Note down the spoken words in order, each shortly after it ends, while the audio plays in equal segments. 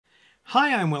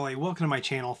Hi, I'm Willie. Welcome to my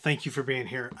channel. Thank you for being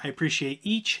here. I appreciate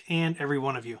each and every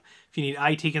one of you. If you need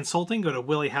IT consulting, go to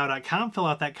williehowe.com, fill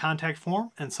out that contact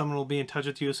form, and someone will be in touch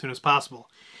with you as soon as possible.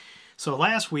 So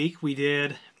last week we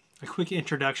did a quick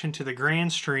introduction to the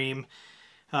Grandstream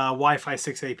Wi-Fi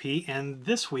 6 AP, and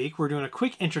this week we're doing a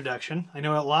quick introduction. I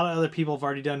know a lot of other people have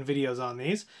already done videos on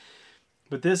these,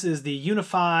 but this is the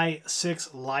UniFi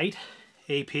 6 Lite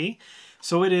AP.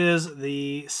 So it is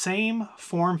the same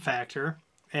form factor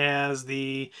as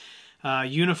the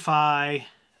UniFi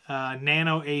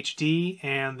Nano HD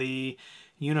and the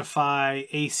UniFi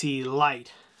AC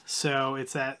Lite. So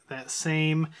it's that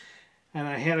same, and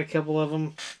I had a couple of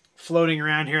them floating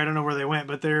around here. I don't know where they went,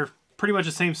 but they're pretty much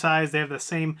the same size. They have the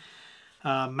same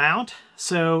mount.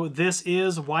 So this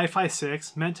is Wi-Fi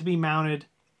 6, meant to be mounted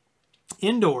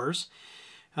indoors,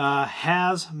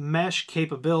 has mesh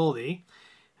capability,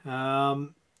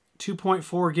 2.4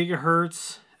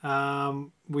 gigahertz.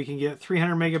 We can get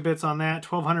 300 megabits on that,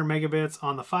 1200 megabits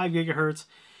on the 5 gigahertz.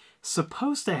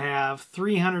 Supposed to have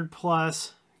 300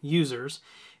 plus users.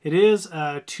 It is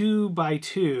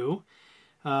 2x2,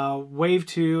 Wave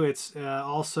 2. It's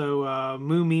also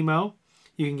MIMO.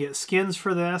 You can get skins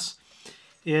for this.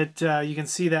 You can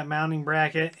see that mounting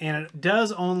bracket, and it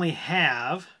does only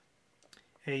have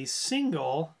a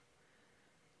single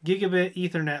gigabit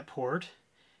Ethernet port,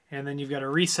 and then you've got a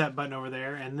reset button over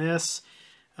there, and this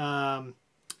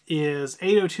is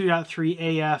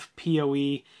 802.3 AF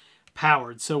PoE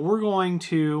powered. So we're going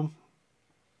to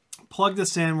plug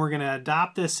this in. We're going to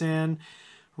adopt this in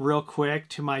real quick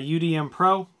to my UDM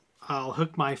Pro. I'll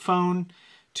hook my phone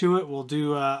to it. We'll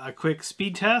do a quick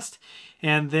speed test.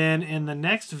 And then in the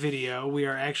next video, we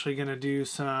are actually going to do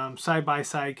some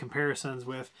side-by-side comparisons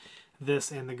with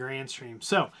this and the Grandstream.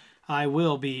 So I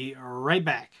will be right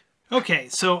back. Okay,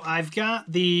 so I've got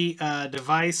the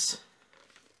device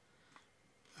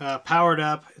powered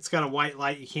up. It's got a white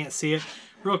light. You can't see it.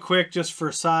 Real quick, just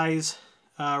for size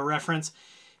reference,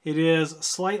 it is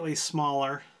slightly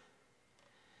smaller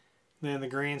than the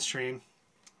Grandstream.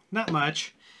 Not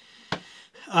much.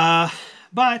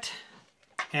 But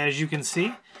as you can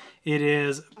see, it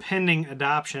is pending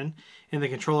adoption in the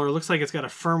controller. It looks like it's got a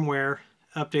firmware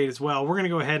update as well. We're going to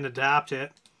go ahead and adopt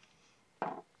it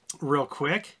real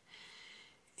quick.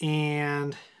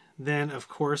 And then, of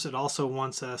course, it also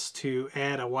wants us to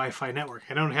add a Wi-Fi network.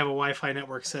 I don't have a Wi-Fi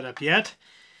network set up yet,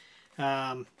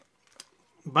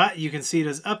 but you can see it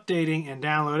is updating and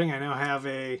downloading. I now have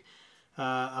a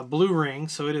blue ring,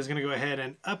 so it is going to go ahead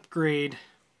and upgrade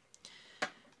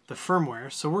the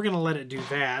firmware. So we're going to let it do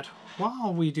that.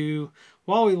 While we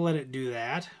let it do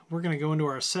that, we're going to go into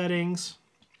our settings,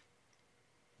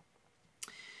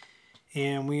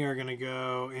 and we are going to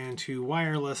go into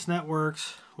wireless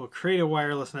networks. We'll create a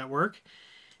wireless network,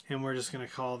 and we're just going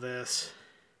to call this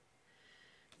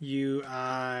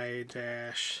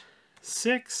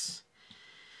UI-6.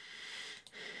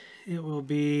 It will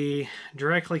be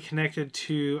directly connected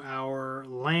to our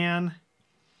LAN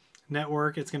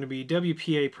network. It's going to be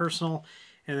WPA personal,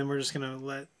 and then we're just going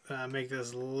to make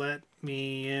this let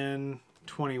me in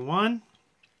 21.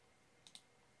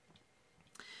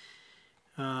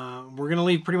 We're going to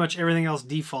leave pretty much everything else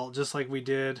default, just like we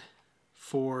did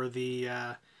for the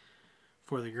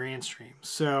Grandstream.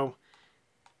 So,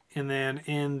 and then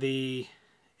in the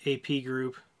AP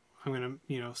group, I'm going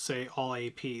to say all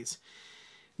APs.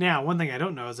 Now, one thing I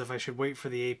don't know is if I should wait for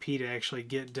the AP to actually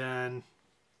get done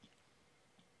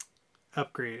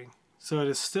upgrading. So it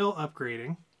is still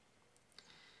upgrading.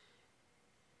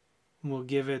 We'll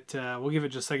give it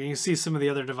just a second. You can see some of the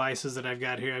other devices that I've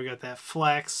got here. I've got that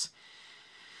Flex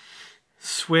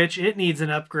switch. It needs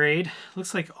an upgrade.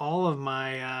 Looks like all of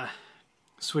my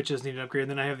switches need an upgrade.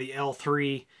 And then I have the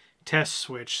L3 test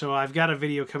switch. So I've got a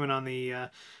video coming on the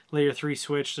layer 3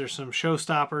 switch. There's some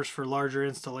showstoppers for larger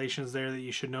installations there that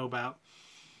you should know about.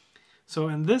 So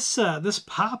in this this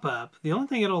pop-up, the only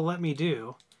thing it'll let me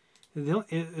do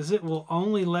is it will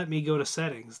only let me go to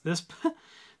settings. This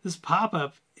this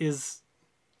pop-up is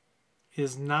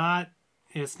not,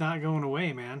 it's not going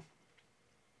away, man.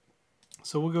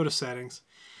 So we'll go to settings.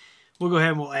 We'll go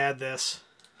ahead and we'll add this.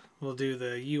 We'll do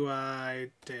the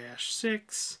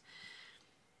UI-6,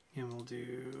 and we'll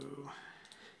do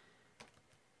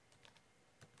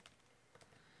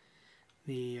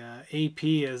the AP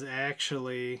is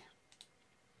actually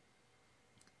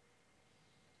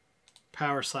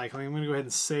power cycling. I'm going to go ahead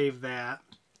and save that.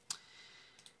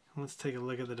 Let's take a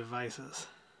look at the devices.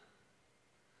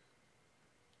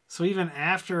 So even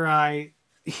after I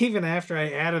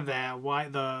added that,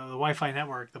 the Wi-Fi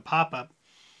network, the pop-up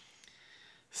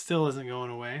still isn't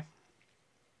going away.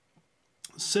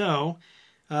 So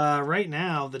Right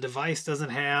now, the device doesn't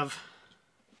have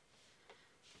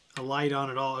a light on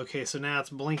at all. Okay, so now it's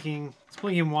blinking. It's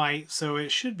blinking white, so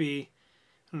it should be,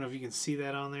 I don't know if you can see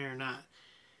that on there or not.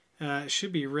 It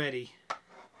should be ready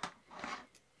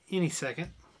any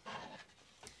second.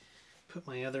 Put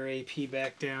my other AP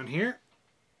back down here.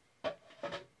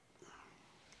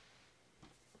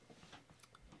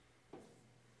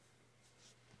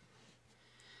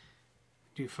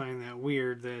 Do find that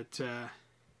weird that let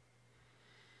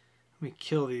me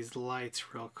kill these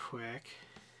lights real quick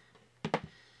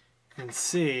and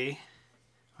see.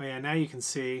 Oh yeah, now you can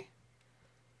see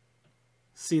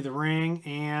the ring,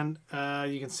 and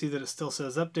you can see that it still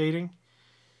says updating.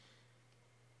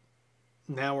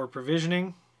 Now we're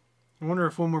provisioning. I wonder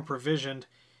if when we're provisioned,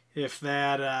 if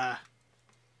that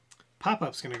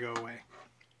pop-up's going to go away.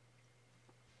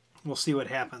 We'll see what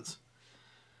happens.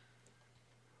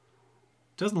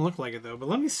 Doesn't look like it though, but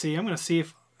let me see. I'm going to see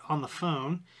if on the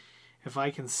phone if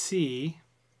I can see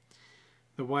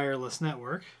the wireless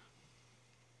network.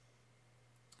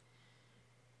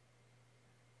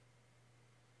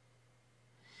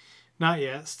 Not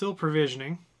yet. Still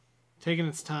provisioning. Taking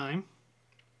its time.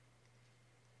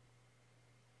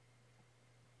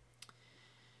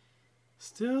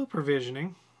 Still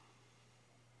provisioning.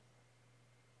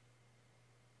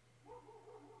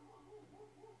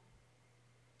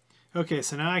 Okay,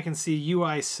 so now I can see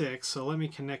UI6, so let me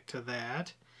connect to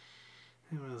that.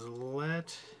 It was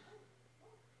let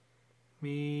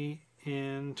me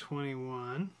in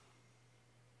 21.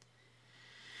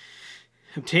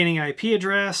 Obtaining IP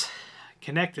address.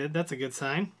 Connected, that's a good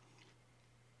sign.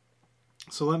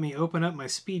 So let me open up my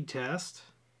speed test,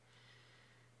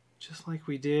 just like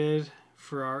we did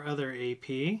for our other AP.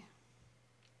 And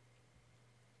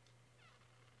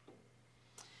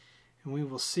we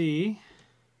will see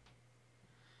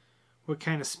what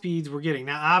kind of speeds we're getting.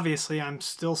 Now obviously I'm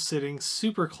still sitting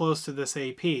super close to this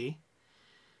AP.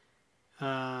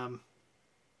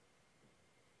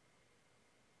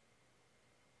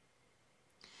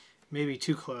 Maybe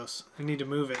too close. I need to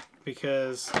move it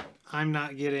because I'm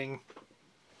not getting...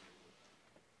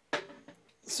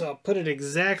 So I'll put it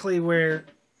exactly where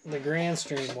the grand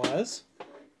stream was.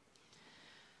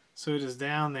 So it is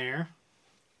down there.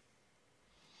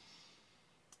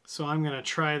 So I'm going to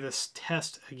try this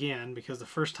test again because the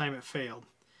first time it failed.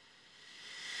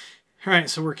 Alright,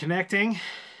 so we're connecting.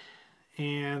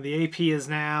 And the AP is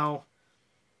now,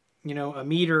 you know, a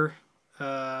meter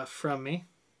from me.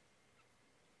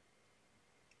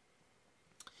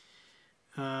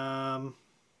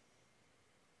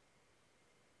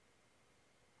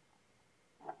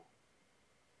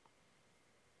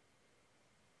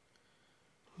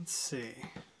 Let's see.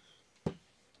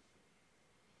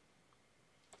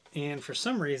 And for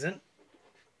some reason,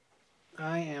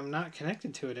 I am not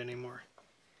connected to it anymore.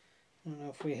 I don't know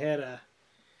if we had a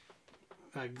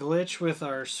glitch with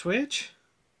our switch.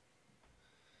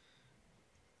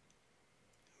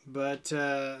 But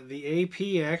the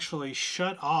AP actually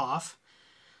shut off,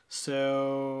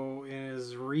 so it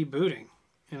is rebooting.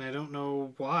 And I don't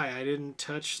know why. I didn't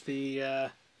touch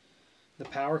the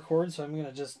power cord, so I'm going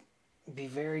to just be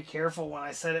very careful when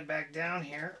I set it back down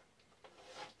here.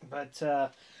 But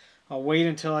I'll wait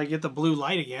until I get the blue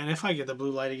light again. If I get the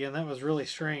blue light again, that was really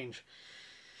strange.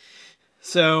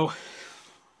 So,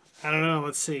 I don't know.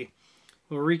 Let's see.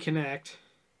 We'll reconnect.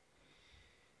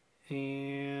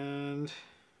 And...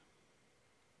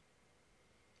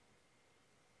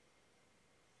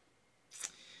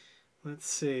 let's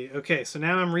see. Okay, so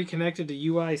now I'm reconnected to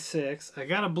UI6. I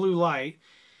got a blue light.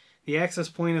 The access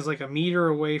point is like a meter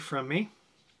away from me.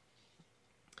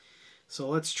 So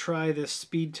let's try this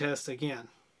speed test again.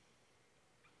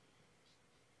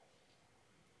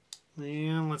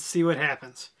 And let's see what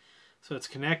happens. So it's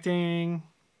connecting.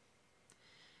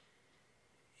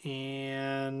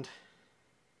 And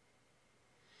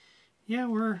yeah,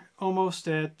 we're almost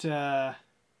at 300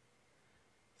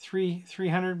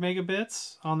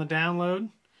 megabits on the download.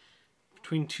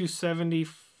 Between 270,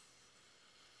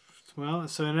 well,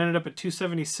 so it ended up at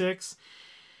 276.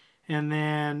 And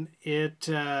then it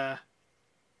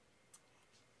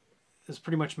is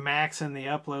pretty much maxing the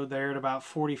upload there at about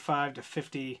 45 to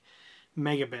 50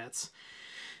 megabits.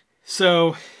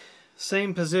 So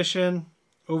same position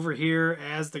over here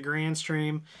as the grand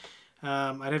stream.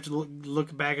 I'd have to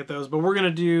look back at those, but we're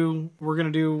gonna do where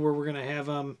we're gonna have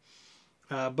them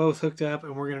both hooked up,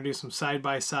 and we're gonna do some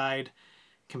side-by-side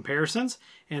comparisons,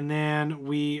 and then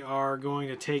we are going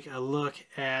to take a look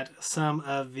at some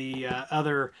of the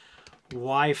other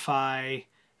Wi-Fi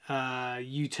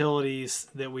utilities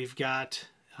that we've got.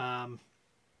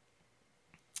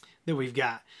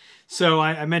 So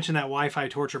I mentioned that Wi-Fi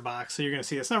torture box. So you're going to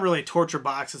see it's not really a torture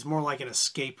box. It's more like an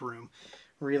escape room,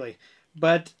 really.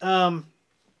 But,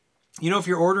 you know, if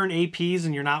you're ordering APs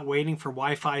and you're not waiting for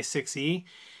Wi-Fi 6E,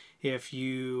 if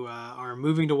you are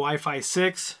moving to Wi-Fi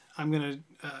 6, I'm going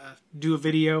to do a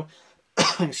video,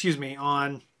 excuse me,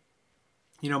 on,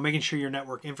 you know, making sure your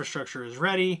network infrastructure is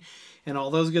ready and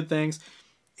all those good things.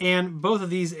 And both of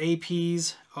these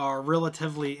APs are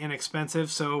relatively inexpensive,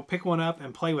 so pick one up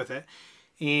and play with it.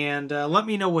 And let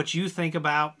me know what you think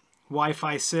about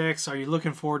Wi-Fi 6. Are you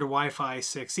looking forward to Wi-Fi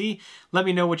 6E? Let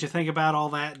me know what you think about all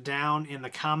that down in the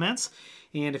comments.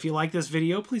 And if you like this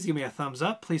video, please give me a thumbs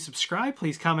up. Please subscribe.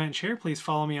 Please comment and share. Please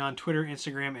follow me on Twitter,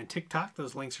 Instagram, and TikTok.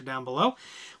 Those links are down below.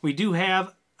 We do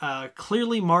have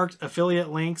clearly marked affiliate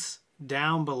links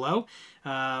down below.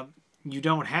 You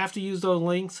don't have to use those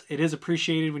links. It is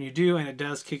appreciated when you do, and it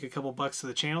does kick a couple bucks to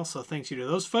the channel, so thanks you to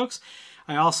those folks.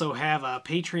 I also have a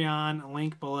Patreon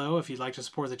link below if you'd like to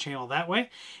support the channel that way.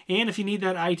 And if you need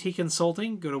that IT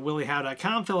consulting, go to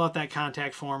williehowe.com, fill out that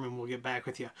contact form, and we'll get back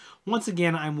with you. Once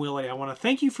again, I'm Willie. I want to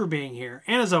thank you for being here,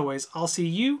 and as always, I'll see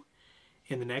you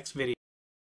in the next video.